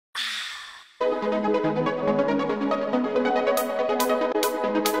Power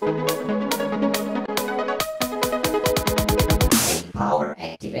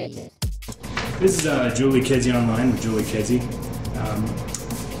activated. This is Julie Kedzie online with Julie Kedzie.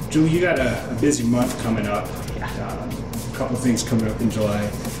 Julie, you got a busy month coming up. A couple things coming up in July.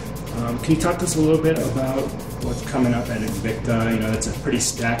 Can you talk to us a little bit about what's coming up at Invicta? You know, it's a pretty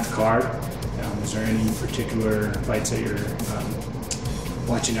stacked card. Is there any particular fights that you're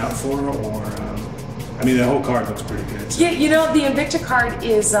watching out for, or I mean, the whole card looks pretty good. So. Yeah, you know, the Invicta card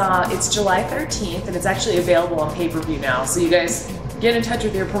is it's July 13th, and it's actually available on pay-per-view now. So you guys get in touch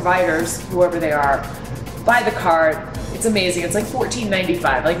with your providers, whoever they are, buy the card. It's amazing. It's like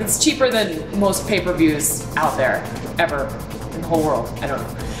 $14.95. Like, it's cheaper than most pay-per-views out there ever in the whole world. I don't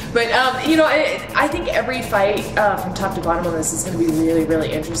know. But, you know, I think every fight from top to bottom on this is going to be really, really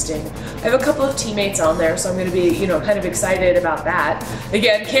interesting. I have a couple of teammates on there, so I'm going to be, you know, kind of excited about that.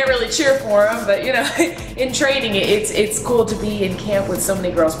 Again, can't really cheer for them, but, you know, in training, it's cool to be in camp with so many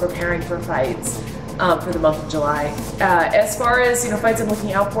girls preparing for fights for the month of July. As far as, you know, fights I'm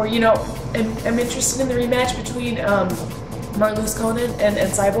looking out for, you know, I'm interested in the rematch between Marloes Conan and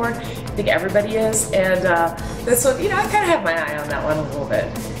Cyborg. I think everybody is, and that's what, you know, I kind of have my eye on that one a little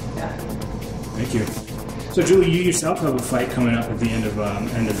bit. Yeah. Thank you. So, Julie, you yourself have a fight coming up at the end of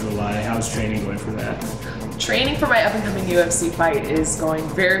July. How's training going for that? Training for my up-and-coming UFC fight is going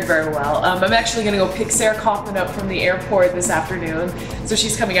very, very well. I'm actually going to go pick Sarah Kaufman up from the airport this afternoon, so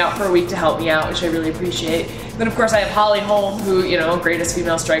she's coming out for a week to help me out, which I really appreciate. Then, of course, I have Holly Holm, who, you know, greatest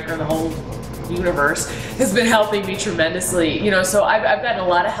female striker in the whole universe, has been helping me tremendously. You know, so I've gotten a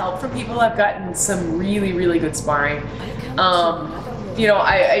lot of help from people. I've gotten some really, really good sparring. You know,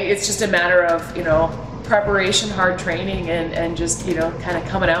 it's just a matter of, you know, preparation, hard training, and just, you know, kind of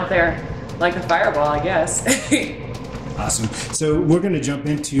coming out there like a fireball, I guess. Awesome. So we're going to jump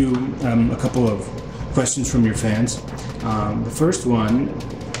into a couple of questions from your fans. The first one,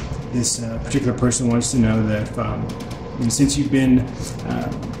 this particular person wants to know that since you've been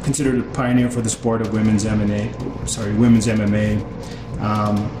considered a pioneer for the sport of women's MMA,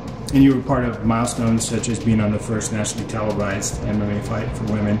 and you were part of milestones such as being on the first nationally televised MMA fight for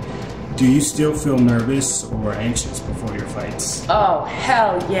women, do you still feel nervous or anxious before your fights? Oh,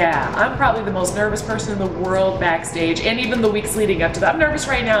 hell yeah. I'm probably the most nervous person in the world backstage, and even the weeks leading up to that. I'm nervous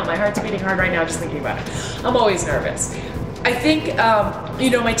right now. My heart's beating hard right now just thinking about it. I'm always nervous. I think, you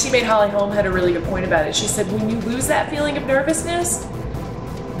know, my teammate Holly Holm had a really good point about it. She said, when you lose that feeling of nervousness,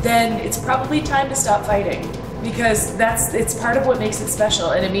 then it's probably time to stop fighting, because it's part of what makes it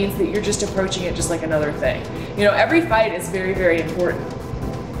special, and it means that you're just approaching it just like another thing. You know, every fight is very, very important.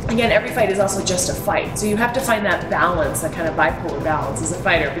 Again, every fight is also just a fight, so you have to find that balance, that kind of bipolar balance as a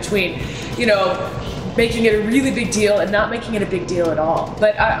fighter between, you know, making it a really big deal and not making it a big deal at all.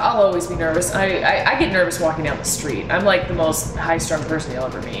 But I'll always be nervous. I get nervous walking down the street. I'm like the most high-strung person you'll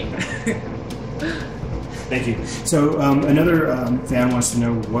ever meet. Thank you. So another fan wants to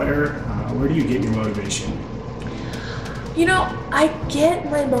know, where do you get your motivation? You know, I get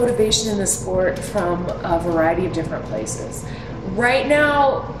my motivation in the sport from a variety of different places. Right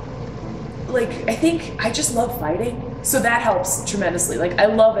now, like, I think I just love fighting, so that helps tremendously. Like, I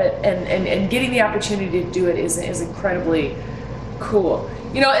love it, and getting the opportunity to do it is incredibly cool.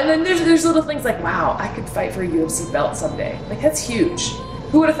 You know, and then there's little things like, wow, I could fight for a UFC belt someday. Like, that's huge.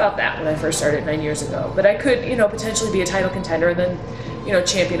 Who would have thought that when I first started 9 years ago? But I could, you know, potentially be a title contender and then, you know,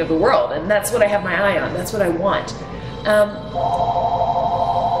 champion of the world, and that's what I have my eye on. That's what I want.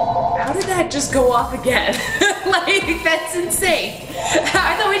 How did that just go off again? Like, that's insane.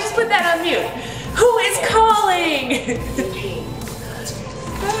 I thought we just put that on mute. Who is calling?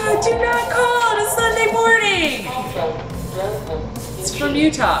 Oh, do not call on a Sunday morning. It's from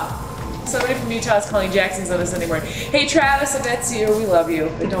Utah. Somebody from Utah is calling Jackson's on a Sunday morning. Hey Travis, if that's you, we love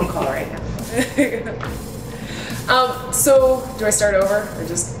you, but don't call right now. So, do I start over or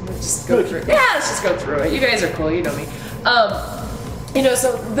just go through it? Yeah, let's just go through it. You guys are cool, you know me. You know,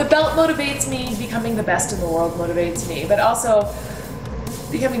 so the belt motivates me, becoming the best in the world motivates me, but also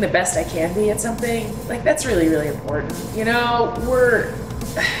becoming the best I can be at something, like, that's really, really important. You know, we're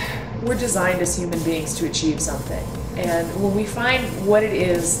designed as human beings to achieve something, and when we find what it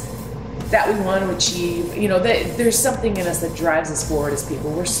is that we want to achieve, you know, there's something in us that drives us forward as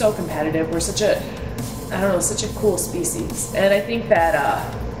people. We're so competitive. We're such a, I don't know, such a cool species. And I think that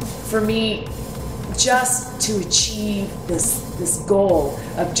for me, just to achieve this goal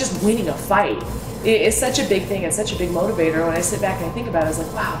of just winning a fight is such a big thing and such a big motivator. When I sit back and I think about it, I was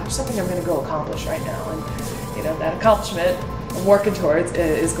like, wow, there's something I'm going to go accomplish right now. And, you know, that accomplishment I'm working towards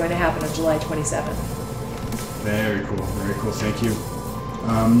is going to happen on July 27th. Very cool, very cool. Thank you.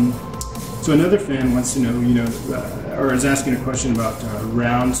 So another fan wants to know, or is asking a question about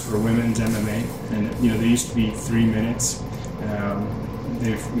rounds for women's MMA, and there used to be 3 minutes.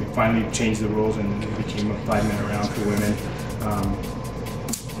 They've finally changed the rules, and it became a 5-minute round for women.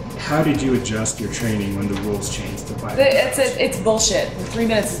 How did you adjust your training when the rules changed to 5 minutes? It's bullshit. 3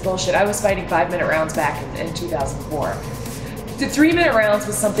 minutes is bullshit. I was fighting 5-minute rounds back in 2004. The 3-minute rounds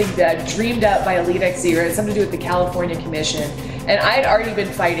was something that dreamed up by Elite XZ, or it had something to do with the California Commission, and I had already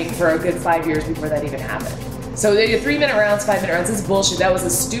been fighting for a good 5 years before that even happened. So the 3-minute rounds, 5-minute rounds is bullshit. That was a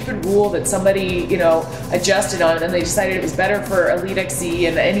stupid rule that somebody, adjusted on, and then they decided it was better for Elite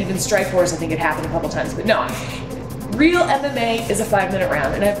XZ and even Strikeforce. I think it happened a couple times, but no. Real MMA is a 5-minute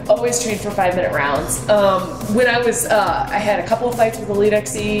round, and I've always trained for 5-minute rounds. When I was, I had a couple of fights with Elite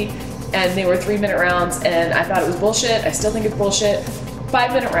XZ, and they were 3-minute rounds, and I thought it was bullshit. I still think it's bullshit.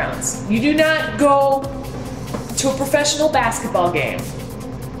 5-minute rounds. You do not go to a professional basketball game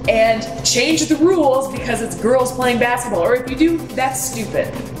and change the rules because it's girls playing basketball, or if you do, that's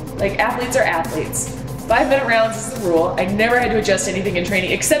stupid. Like, athletes are athletes. 5-minute rounds is the rule. I never had to adjust anything in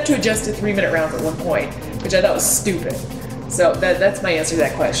training except to adjust to 3-minute rounds at one point, which I thought was stupid. So that's my answer to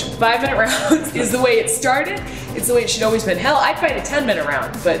that question. 5-minute rounds is the way it started. It's the way it should always been. Hell, I'd fight a 10-minute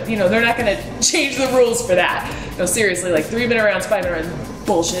round, but they're not gonna change the rules for that. No, seriously, like 3-minute rounds, 5-minute rounds,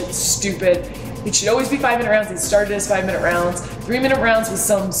 bullshit, stupid. It should always be 5-minute rounds. It started as 5-minute rounds. 3-minute rounds was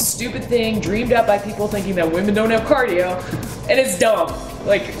some stupid thing dreamed up by people thinking that women don't have cardio, and it's dumb.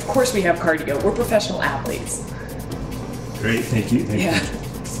 Like, of course we have cardio. We're professional athletes. Great, thank you. Thank you.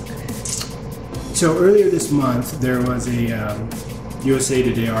 So earlier this month, there was a USA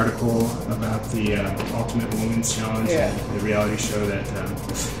Today article about the Ultimate Women's Challenge, and the reality show that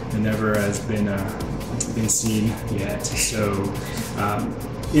never has been seen yet. So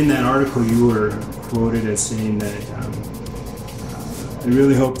in that article, you were quoted as saying that I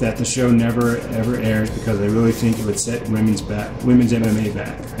really hope that the show never ever airs because I really think it would set women's MMA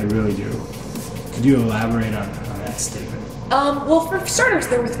back. I really do. Could you elaborate on that statement? Well, for starters,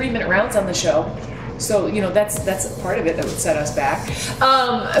 there were 3-minute rounds on the show. So, that's part of it that would set us back.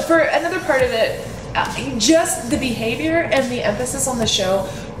 For another part of it, just the behavior and the emphasis on the show,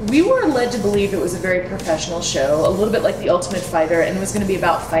 we were led to believe it was a very professional show, a little bit like The Ultimate Fighter, and it was going to be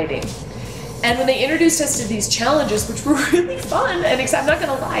about fighting. And when they introduced us to these challenges, which were really fun and I'm not going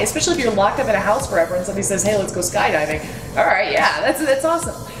to lie, especially if you're locked up in a house forever and somebody says, hey, let's go skydiving. All right, yeah, that's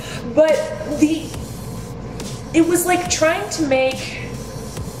awesome. But it was like trying to make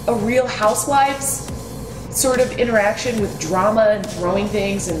a Real Housewives sort of interaction with drama and throwing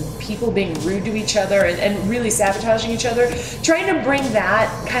things and people being rude to each other and really sabotaging each other, trying to bring that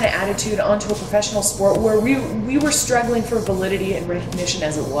kind of attitude onto a professional sport where we were struggling for validity and recognition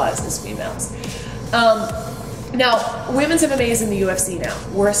as it was as females. Now, women's MMA is in the UFC now.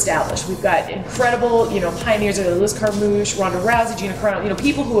 We're established. We've got incredible, pioneers like Liz Carmouche, Ronda Rousey, Gina Carano,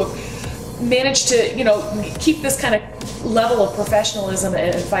 people who have managed to, keep this kind of level of professionalism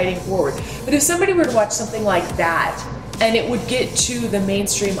and fighting forward. But if somebody were to watch something like that, and it would get to the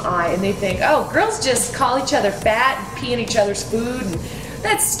mainstream eye, and they think, oh, girls just call each other fat and pee in each other's food, and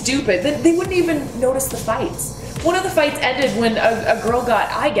that's stupid, then they wouldn't even notice the fights. One of the fights ended when a girl got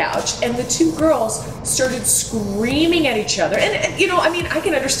eye gouged, and the two girls started screaming at each other. And I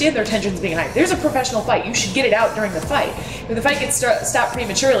can understand their tensions being high. There's a professional fight. You should get it out during the fight. If the fight gets stopped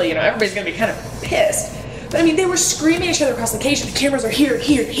prematurely, everybody's going to be kind of pissed. But they were screaming at each other across the cage. The cameras are here,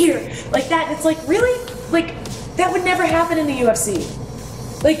 here, here, like that. And it's like, really? Like, that would never happen in the UFC.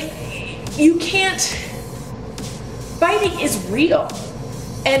 Like, you can't. Fighting is real.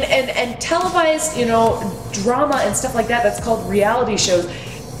 And televised, drama and stuff like that, that's called reality shows,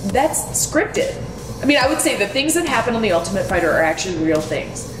 that's scripted. I would say the things that happen on The Ultimate Fighter are actually real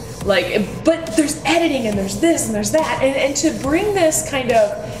things. But there's editing and there's this and there's that. And to bring this kind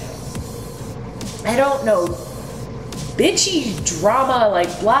of, I don't know, bitchy drama, like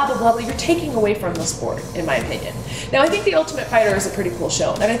blah, blah, blah, you're taking away from the sport, in my opinion. Now, I think The Ultimate Fighter is a pretty cool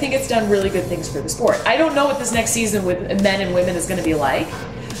show, and I think it's done really good things for the sport. I don't know what this next season with men and women is going to be like,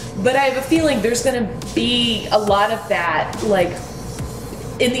 but I have a feeling there's going to be a lot of that,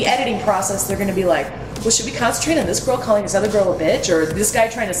 in the editing process, they're going to be like, well, should we concentrate on this girl calling this other girl a bitch, or this guy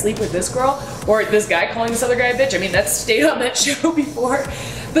trying to sleep with this girl, or this guy calling this other guy a bitch? That's stayed on that show before.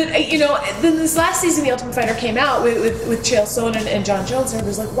 But, then this last season, The Ultimate Fighter came out with Chael Sonnen and John Jones, and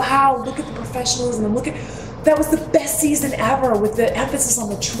everybody's like, wow, look at the professionalism, and that was the best season ever with the emphasis on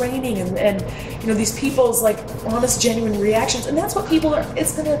the training and these people's honest, genuine reactions. And that's what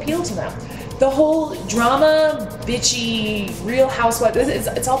it's going to appeal to them. The whole drama, bitchy, Real Housewives,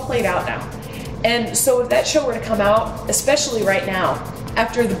 it's all played out now. And so if that show were to come out, especially right now,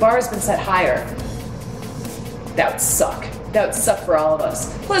 after the bar has been set higher, that would suck. That would suck for all of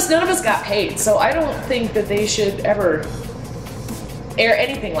us. Plus, none of us got paid, so I don't think that they should ever air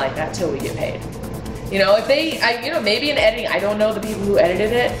anything like that till we get paid. You know, if they, maybe in editing, I don't know the people who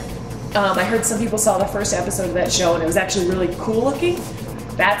edited it. I heard some people saw the first episode of that show and it was actually really cool looking.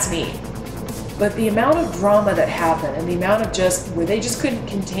 That's me. But the amount of drama that happened and the amount of where they just couldn't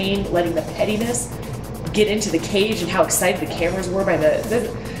contain letting the pettiness get into the cage and how excited the cameras were by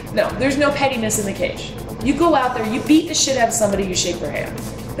no, there's no pettiness in the cage. You go out there, you beat the shit out of somebody, you shake their hand.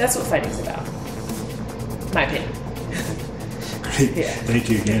 That's what fighting's about. My opinion. Great. Yeah. Thank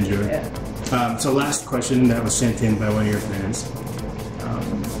you again, Julie. Yeah. So last question that was sent in by one of your fans.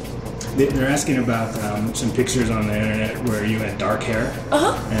 They're asking about some pictures on the internet where you had dark hair.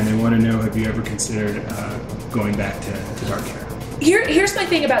 And they want to know, have you ever considered going back to dark hair? Here's my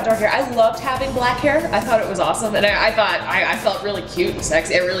thing about dark hair. I loved having black hair. I thought it was awesome, and I thought I felt really cute and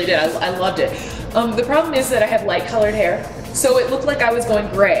sexy. I really did. I loved it. The problem is that I have light colored hair, so it looked like I was going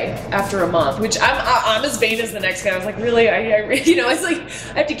gray after a month, which I'm as vain as the next guy. I was like, really? It's like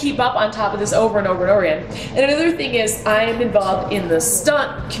I have to keep up on top of this over and over and over again. And another thing is I'm involved in the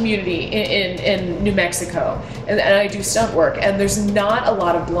stunt community in New Mexico, and I do stunt work, and there's not a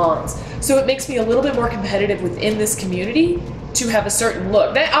lot of blondes. So it makes me a little bit more competitive within this community to have a certain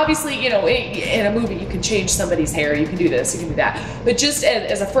look. Now, obviously, in a movie you can change somebody's hair, you can do this, you can do that. But just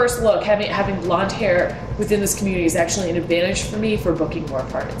as a first look, having blonde hair within this community is actually an advantage for me for booking more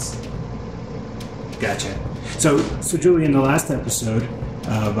parts. Gotcha. So Julie, in the last episode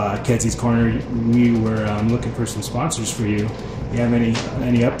of Kedie's Corner, we were looking for some sponsors for you. You have any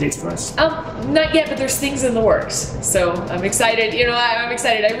updates for us? Not yet, but there's things in the works. So I'm excited. I'm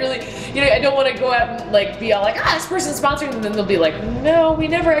excited. I really, I don't want to go out and be all like, this person's sponsoring, and then they'll be like, no, we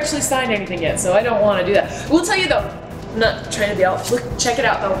never actually signed anything yet. So I don't want to do that. We'll tell you though. I'm not trying to be all. Look, check it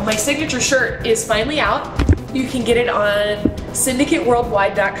out though. My signature shirt is finally out. You can get it on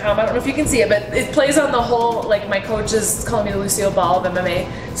syndicateworldwide.com. I don't know if you can see it, but it plays on the whole, my coach is calling me the Lucille Ball of MMA.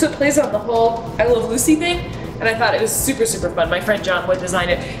 So it plays on the whole I Love Lucy thing. And I thought it was super, super fun. My friend John Wood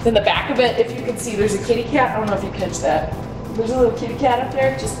designed it. Then the back of it, if you can see, there's a kitty cat. I don't know if you catch that. There's a little kitty cat up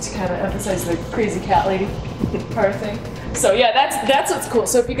there, just to kind of emphasize the crazy cat lady part of thing. So yeah, that's what's cool.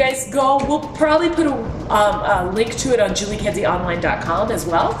 So if you guys go, we'll probably put a link to it on juliekedieonline.com as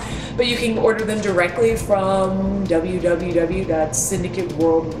well. But you can order them directly from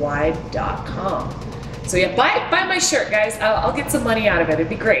www.syndicateworldwide.com. So yeah, buy my shirt, guys. I'll get some money out of it. It'd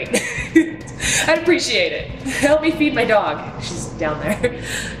be great. I'd appreciate it. Help me feed my dog. She's down there.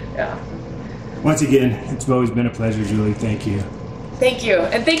 Yeah. Once again, it's always been a pleasure, Julie. Thank you. Thank you.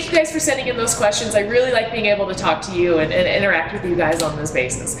 And thank you guys for sending in those questions. I really like being able to talk to you and interact with you guys on this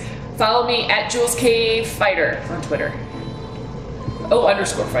basis. Follow me at JulesKFighter on Twitter.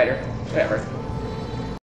 _fighter. Whatever.